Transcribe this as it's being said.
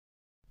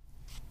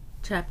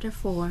Chapter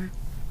 4,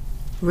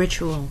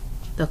 Ritual,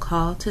 the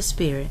Call to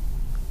Spirit.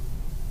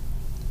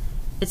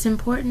 It's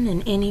important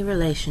in any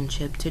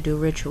relationship to do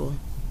ritual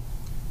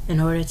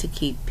in order to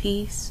keep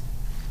peace,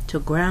 to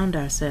ground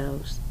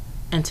ourselves,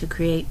 and to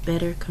create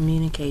better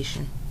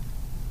communication.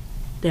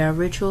 There are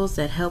rituals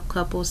that help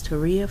couples to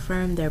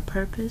reaffirm their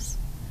purpose,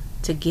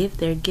 to give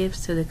their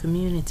gifts to the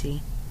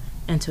community,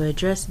 and to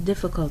address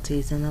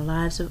difficulties in the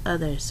lives of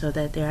others so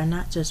that they are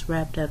not just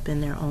wrapped up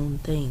in their own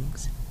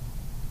things.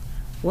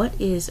 What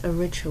is a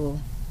ritual?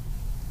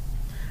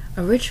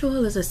 A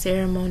ritual is a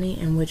ceremony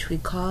in which we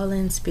call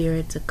in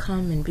spirit to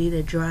come and be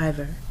the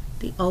driver,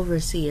 the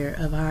overseer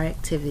of our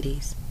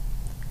activities.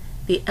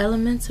 The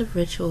elements of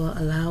ritual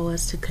allow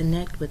us to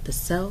connect with the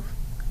self,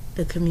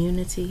 the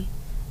community,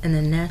 and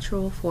the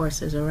natural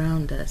forces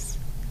around us.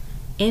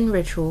 In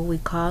ritual, we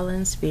call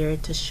in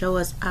spirit to show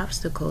us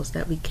obstacles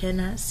that we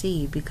cannot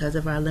see because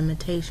of our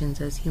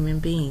limitations as human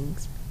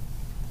beings.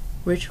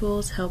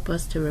 Rituals help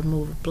us to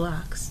remove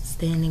blocks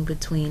standing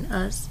between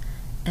us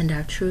and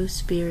our true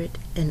spirit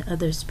and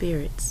other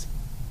spirits.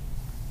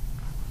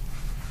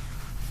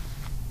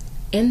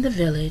 In the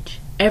village,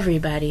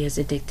 everybody is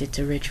addicted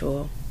to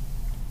ritual.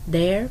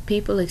 There,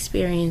 people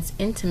experience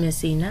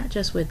intimacy not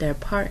just with their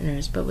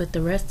partners, but with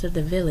the rest of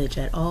the village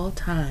at all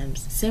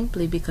times,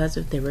 simply because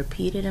of their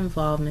repeated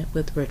involvement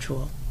with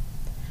ritual.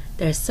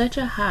 There's such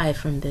a high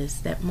from this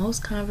that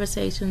most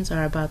conversations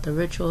are about the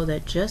ritual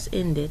that just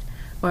ended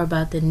or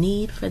about the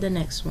need for the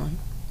next one.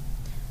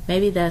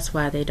 Maybe that's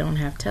why they don't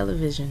have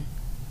television.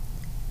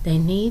 They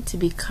need to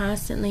be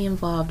constantly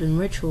involved in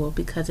ritual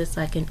because it's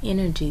like an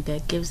energy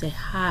that gives a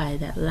high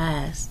that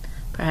lasts,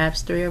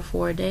 perhaps 3 or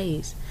 4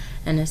 days,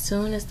 and as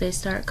soon as they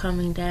start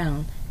coming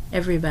down,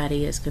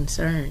 everybody is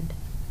concerned.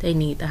 They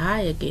need the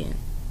high again.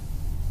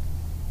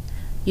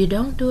 You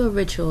don't do a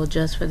ritual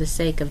just for the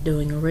sake of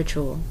doing a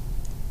ritual.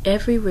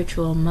 Every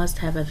ritual must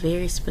have a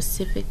very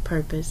specific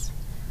purpose,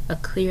 a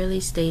clearly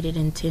stated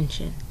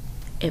intention.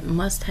 It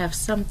must have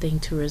something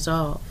to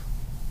resolve.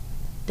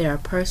 There are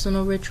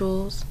personal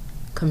rituals,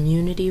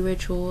 community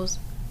rituals,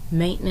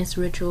 maintenance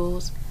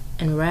rituals,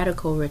 and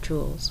radical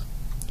rituals.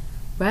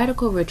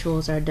 Radical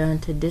rituals are done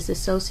to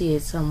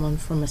disassociate someone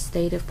from a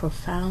state of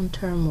profound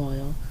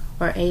turmoil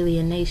or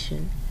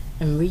alienation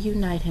and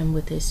reunite him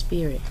with his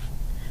spirit.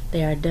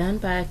 They are done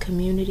by a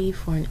community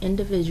for an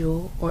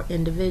individual or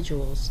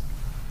individuals.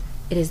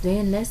 It is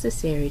then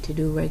necessary to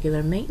do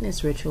regular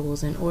maintenance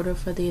rituals in order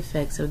for the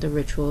effects of the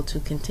ritual to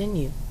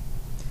continue.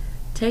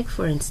 Take,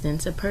 for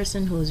instance, a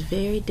person who is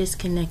very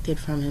disconnected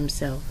from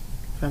himself,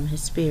 from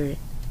his spirit.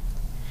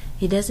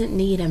 He doesn't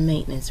need a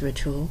maintenance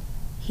ritual.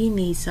 He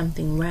needs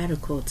something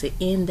radical to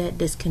end that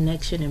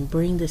disconnection and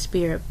bring the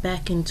spirit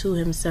back into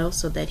himself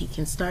so that he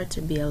can start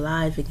to be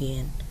alive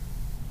again.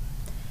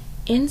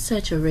 In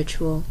such a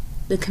ritual,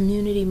 the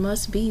community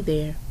must be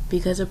there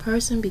because a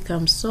person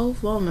becomes so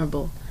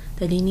vulnerable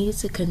that he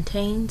needs a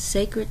contained,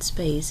 sacred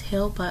space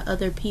held by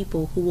other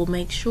people who will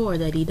make sure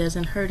that he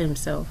doesn't hurt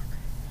himself.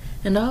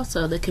 And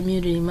also, the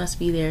community must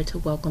be there to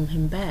welcome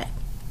him back.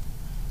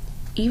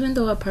 Even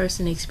though a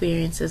person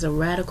experiences a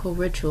radical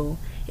ritual,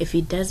 if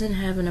he doesn't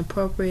have an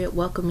appropriate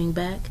welcoming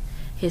back,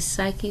 his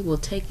psyche will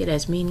take it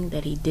as meaning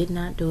that he did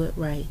not do it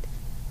right.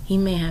 He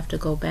may have to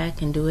go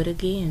back and do it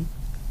again.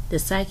 The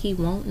psyche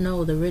won't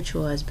know the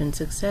ritual has been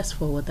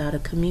successful without a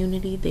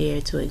community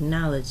there to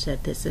acknowledge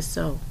that this is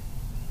so.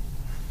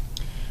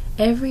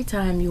 Every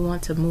time you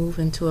want to move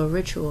into a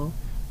ritual,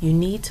 you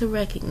need to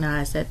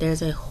recognize that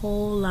there's a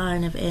whole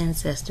line of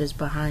ancestors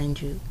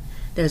behind you.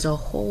 There's a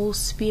whole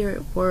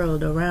spirit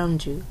world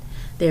around you.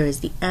 There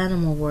is the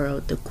animal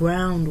world, the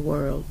ground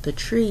world, the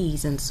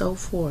trees, and so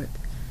forth.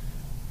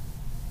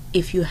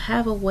 If you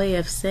have a way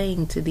of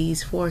saying to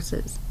these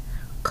forces,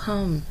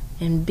 come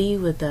and be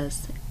with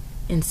us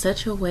in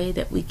such a way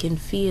that we can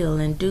feel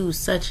and do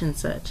such and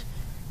such,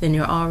 then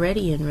you're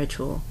already in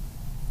ritual.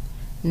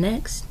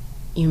 Next,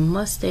 you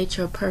must state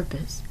your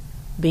purpose,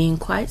 being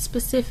quite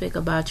specific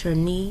about your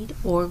need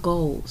or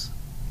goals.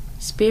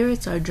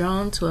 Spirits are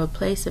drawn to a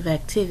place of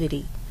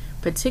activity,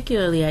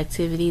 particularly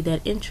activity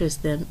that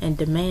interests them and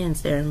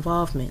demands their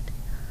involvement.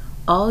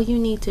 All you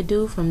need to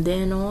do from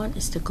then on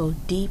is to go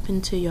deep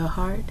into your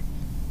heart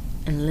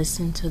and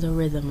listen to the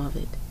rhythm of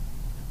it.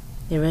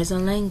 There is a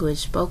language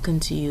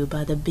spoken to you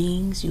by the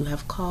beings you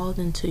have called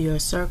into your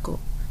circle.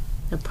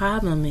 The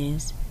problem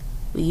is,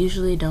 we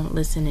usually don't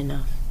listen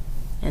enough,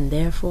 and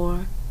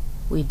therefore,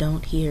 we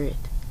don't hear it.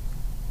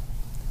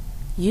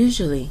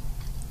 Usually,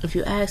 if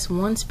you ask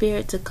one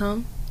spirit to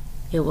come,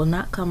 it will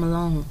not come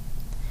alone.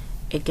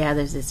 It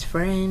gathers its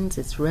friends,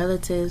 its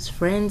relatives,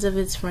 friends of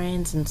its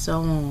friends, and so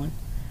on,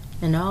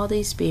 and all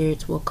these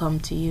spirits will come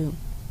to you.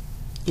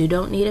 You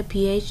don't need a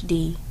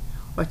PhD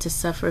or to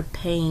suffer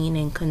pain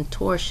and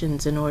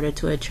contortions in order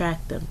to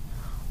attract them.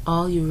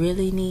 All you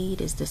really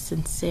need is the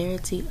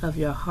sincerity of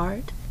your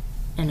heart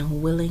and a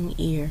willing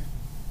ear.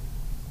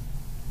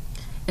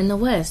 In the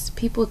West,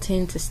 people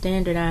tend to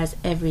standardize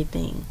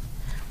everything.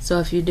 So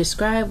if you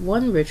describe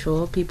one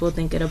ritual, people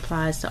think it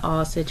applies to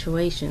all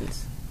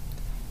situations.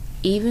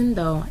 Even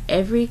though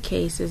every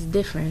case is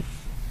different,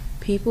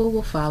 people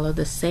will follow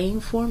the same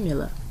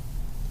formula.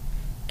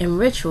 In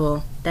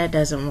ritual, that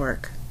doesn't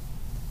work.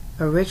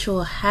 A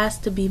ritual has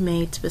to be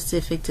made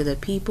specific to the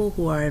people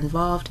who are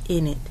involved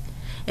in it.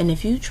 And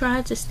if you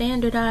try to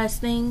standardize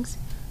things,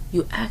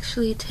 you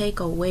actually take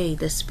away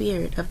the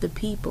spirit of the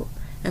people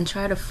and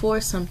try to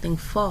force something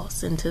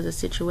false into the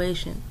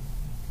situation.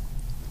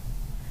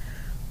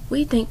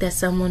 We think that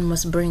someone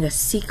must bring a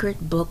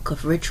secret book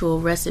of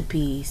ritual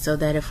recipes so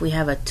that if we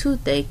have a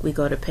toothache, we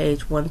go to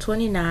page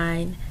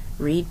 129,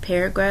 read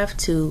paragraph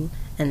 2,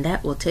 and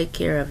that will take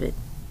care of it.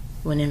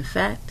 When in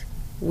fact,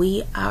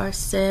 we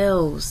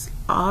ourselves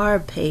are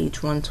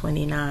page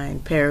 129,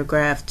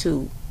 paragraph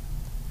 2.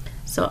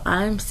 So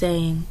I'm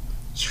saying,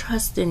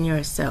 trust in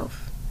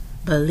yourself.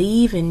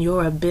 Believe in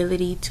your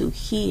ability to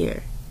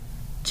hear.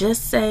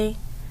 Just say,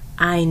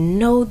 I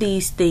know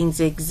these things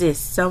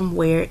exist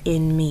somewhere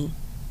in me.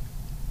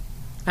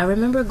 I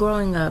remember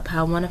growing up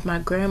how one of my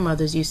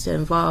grandmothers used to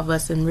involve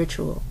us in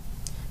ritual.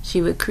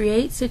 She would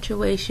create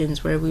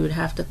situations where we would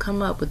have to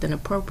come up with an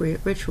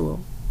appropriate ritual.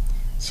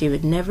 She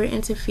would never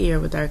interfere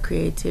with our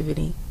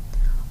creativity.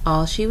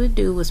 All she would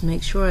do was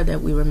make sure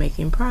that we were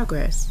making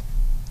progress.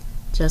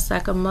 Just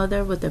like a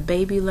mother with a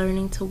baby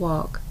learning to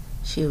walk,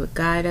 she would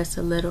guide us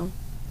a little,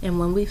 and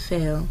when we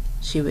fail,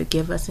 she would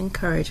give us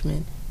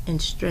encouragement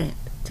and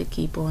strength to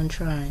keep on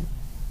trying.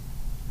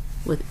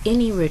 With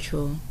any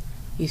ritual,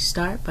 you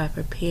start by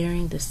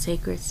preparing the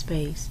sacred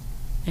space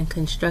and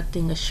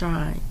constructing a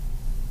shrine.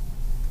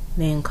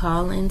 Then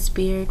call in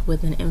spirit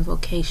with an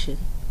invocation.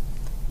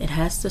 It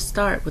has to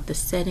start with the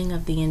setting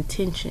of the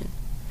intention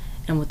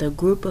and with a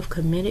group of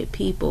committed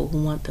people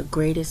who want the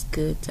greatest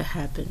good to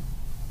happen.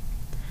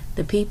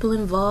 The people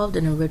involved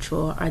in a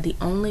ritual are the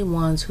only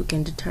ones who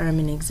can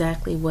determine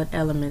exactly what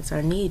elements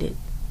are needed.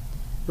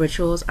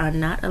 Rituals are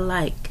not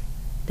alike.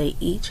 They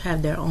each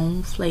have their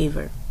own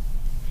flavor.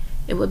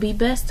 It would be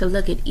best to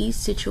look at each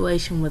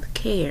situation with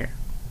care,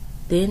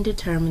 then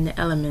determine the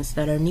elements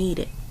that are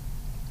needed.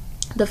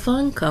 The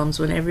fun comes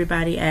when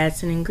everybody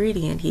adds an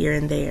ingredient here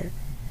and there.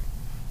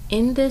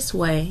 In this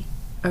way,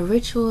 a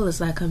ritual is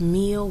like a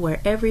meal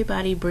where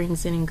everybody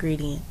brings an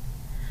ingredient.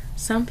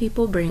 Some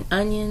people bring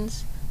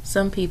onions,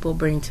 some people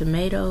bring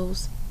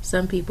tomatoes,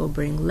 some people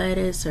bring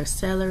lettuce or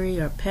celery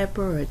or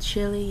pepper or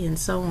chili, and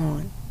so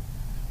on.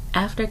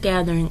 After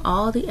gathering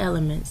all the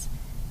elements,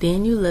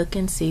 then you look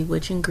and see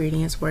which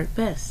ingredients work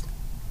best.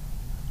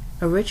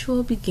 A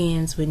ritual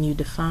begins when you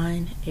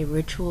define a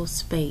ritual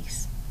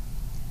space.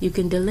 You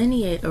can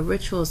delineate a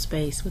ritual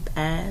space with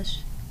ash,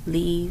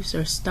 leaves,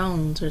 or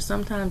stones, or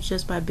sometimes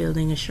just by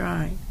building a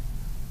shrine.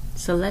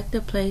 Select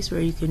a place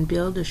where you can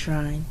build a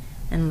shrine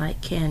and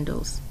light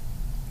candles.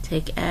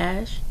 Take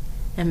ash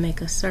and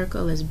make a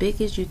circle as big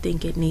as you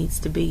think it needs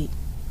to be.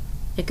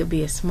 It could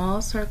be a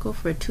small circle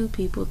for 2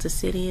 people to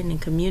sit in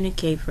and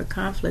communicate for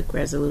conflict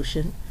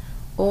resolution,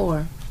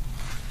 or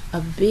a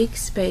big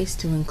space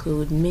to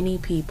include many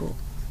people.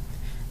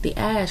 The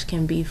ash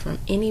can be from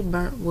any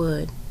burnt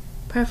wood,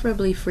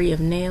 preferably free of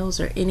nails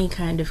or any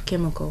kind of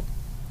chemical.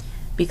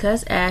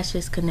 Because ash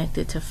is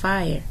connected to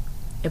fire,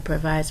 it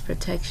provides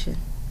protection.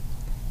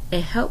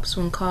 It helps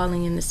when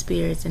calling in the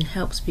spirits and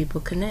helps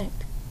people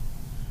connect.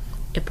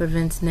 It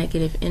prevents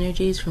negative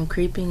energies from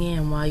creeping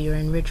in while you're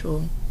in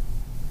ritual.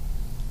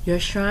 Your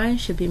shrine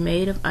should be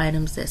made of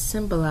items that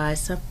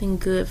symbolize something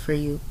good for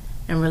you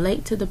and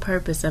relate to the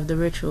purpose of the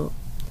ritual.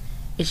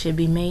 It should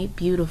be made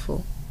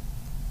beautiful.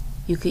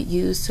 You could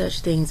use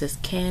such things as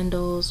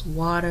candles,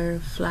 water,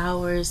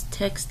 flowers,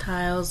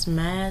 textiles,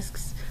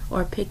 masks,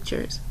 or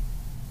pictures.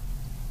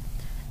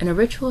 In a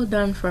ritual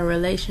done for a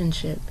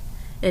relationship,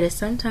 it is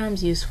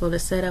sometimes useful to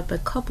set up a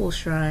couple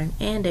shrine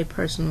and a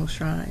personal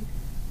shrine.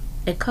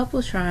 A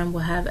couple shrine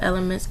will have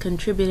elements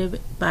contributed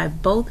by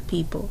both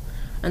people,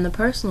 and the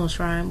personal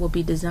shrine will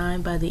be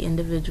designed by the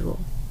individual.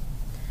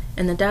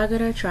 In the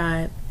Dagara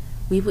tribe,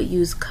 we would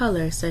use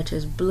colors such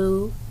as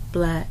blue,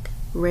 black,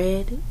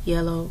 red,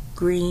 yellow,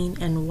 green,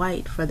 and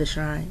white for the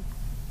shrine.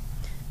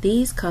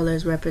 These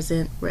colors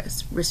represent,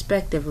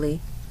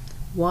 respectively,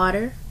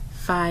 water,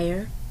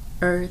 fire,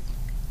 earth,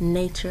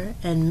 nature,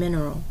 and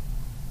mineral.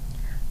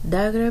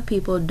 Dagara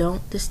people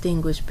don't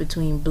distinguish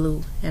between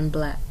blue and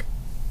black.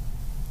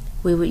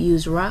 We would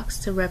use rocks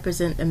to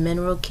represent the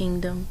mineral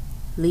kingdom,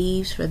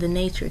 leaves for the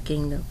nature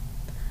kingdom.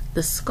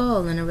 The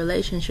skull in a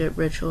relationship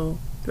ritual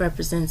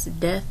represents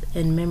death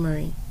and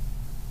memory.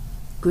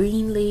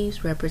 Green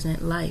leaves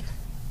represent life.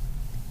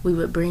 We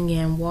would bring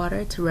in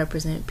water to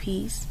represent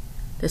peace,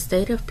 the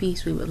state of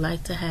peace we would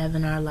like to have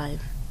in our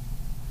life.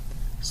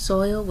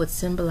 Soil would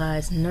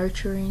symbolize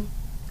nurturing,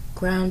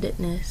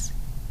 groundedness,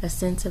 a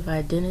sense of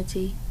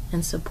identity,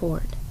 and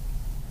support.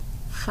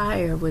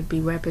 Fire would be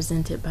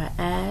represented by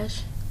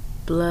ash,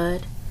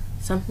 blood,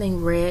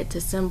 something red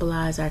to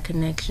symbolize our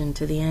connection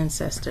to the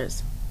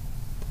ancestors.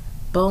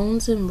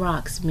 Bones and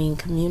rocks mean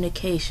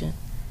communication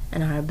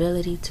and our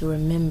ability to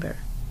remember.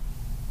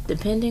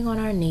 Depending on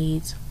our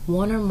needs,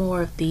 one or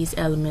more of these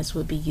elements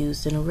would be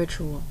used in a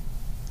ritual.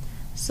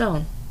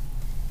 So,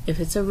 if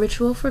it's a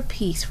ritual for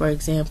peace, for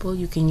example,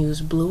 you can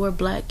use blue or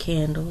black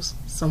candles,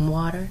 some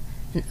water,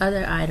 and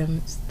other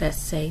items that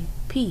say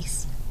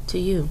peace to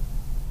you.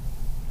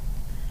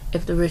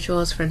 If the ritual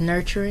is for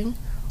nurturing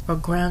or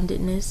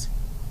groundedness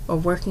or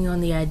working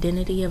on the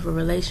identity of a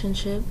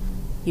relationship,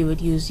 you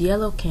would use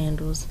yellow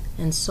candles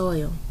and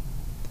soil.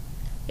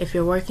 If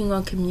you're working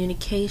on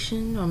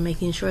communication or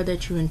making sure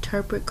that you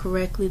interpret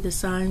correctly the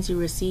signs you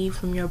receive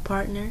from your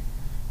partner,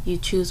 you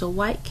choose a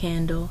white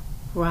candle,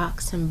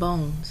 rocks, and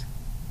bones.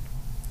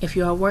 If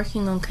you are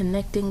working on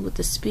connecting with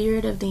the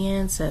spirit of the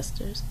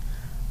ancestors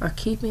or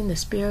keeping the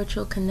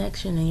spiritual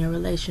connection in your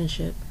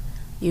relationship,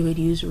 you would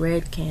use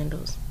red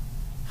candles.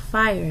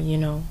 Fire,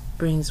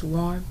 brings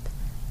warmth,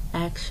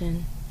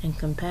 action, and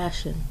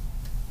compassion.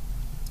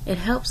 It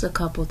helps a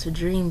couple to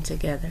dream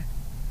together.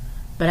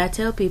 But I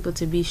tell people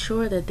to be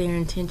sure that their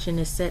intention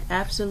is set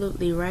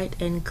absolutely right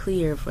and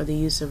clear for the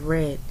use of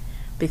red,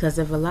 because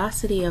the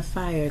velocity of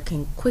fire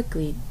can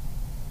quickly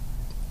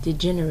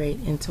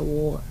degenerate into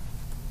war.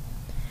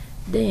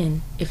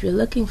 Then, if you're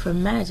looking for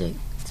magic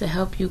to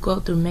help you go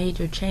through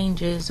major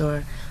changes,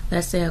 or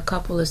let's say a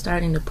couple is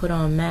starting to put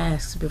on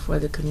masks before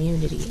the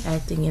community,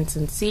 acting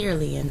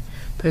insincerely and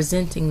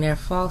presenting their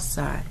false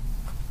side,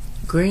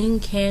 green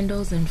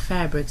candles and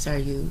fabrics are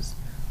used,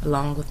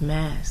 along with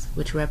masks,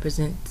 which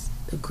represents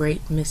the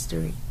great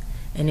mystery,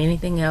 and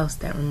anything else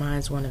that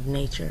reminds one of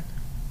nature.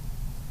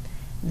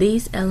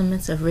 These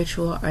elements of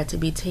ritual are to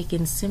be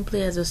taken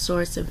simply as a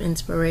source of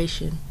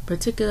inspiration,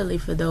 particularly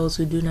for those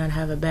who do not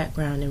have a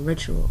background in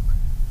ritual.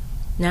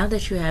 Now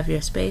that you have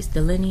your space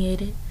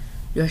delineated,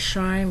 your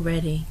shrine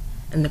ready,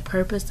 and the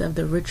purpose of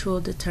the ritual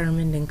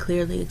determined and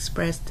clearly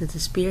expressed to the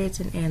spirits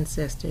and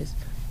ancestors,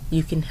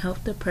 you can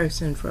help the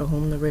person for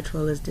whom the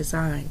ritual is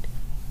designed.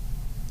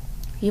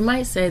 You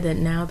might say that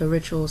now the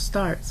ritual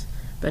starts,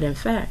 but in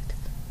fact,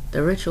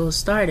 the ritual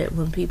started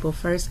when people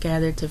first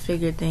gathered to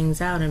figure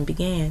things out and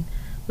began,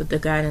 with the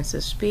guidance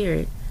of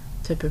spirit,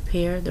 to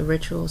prepare the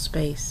ritual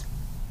space.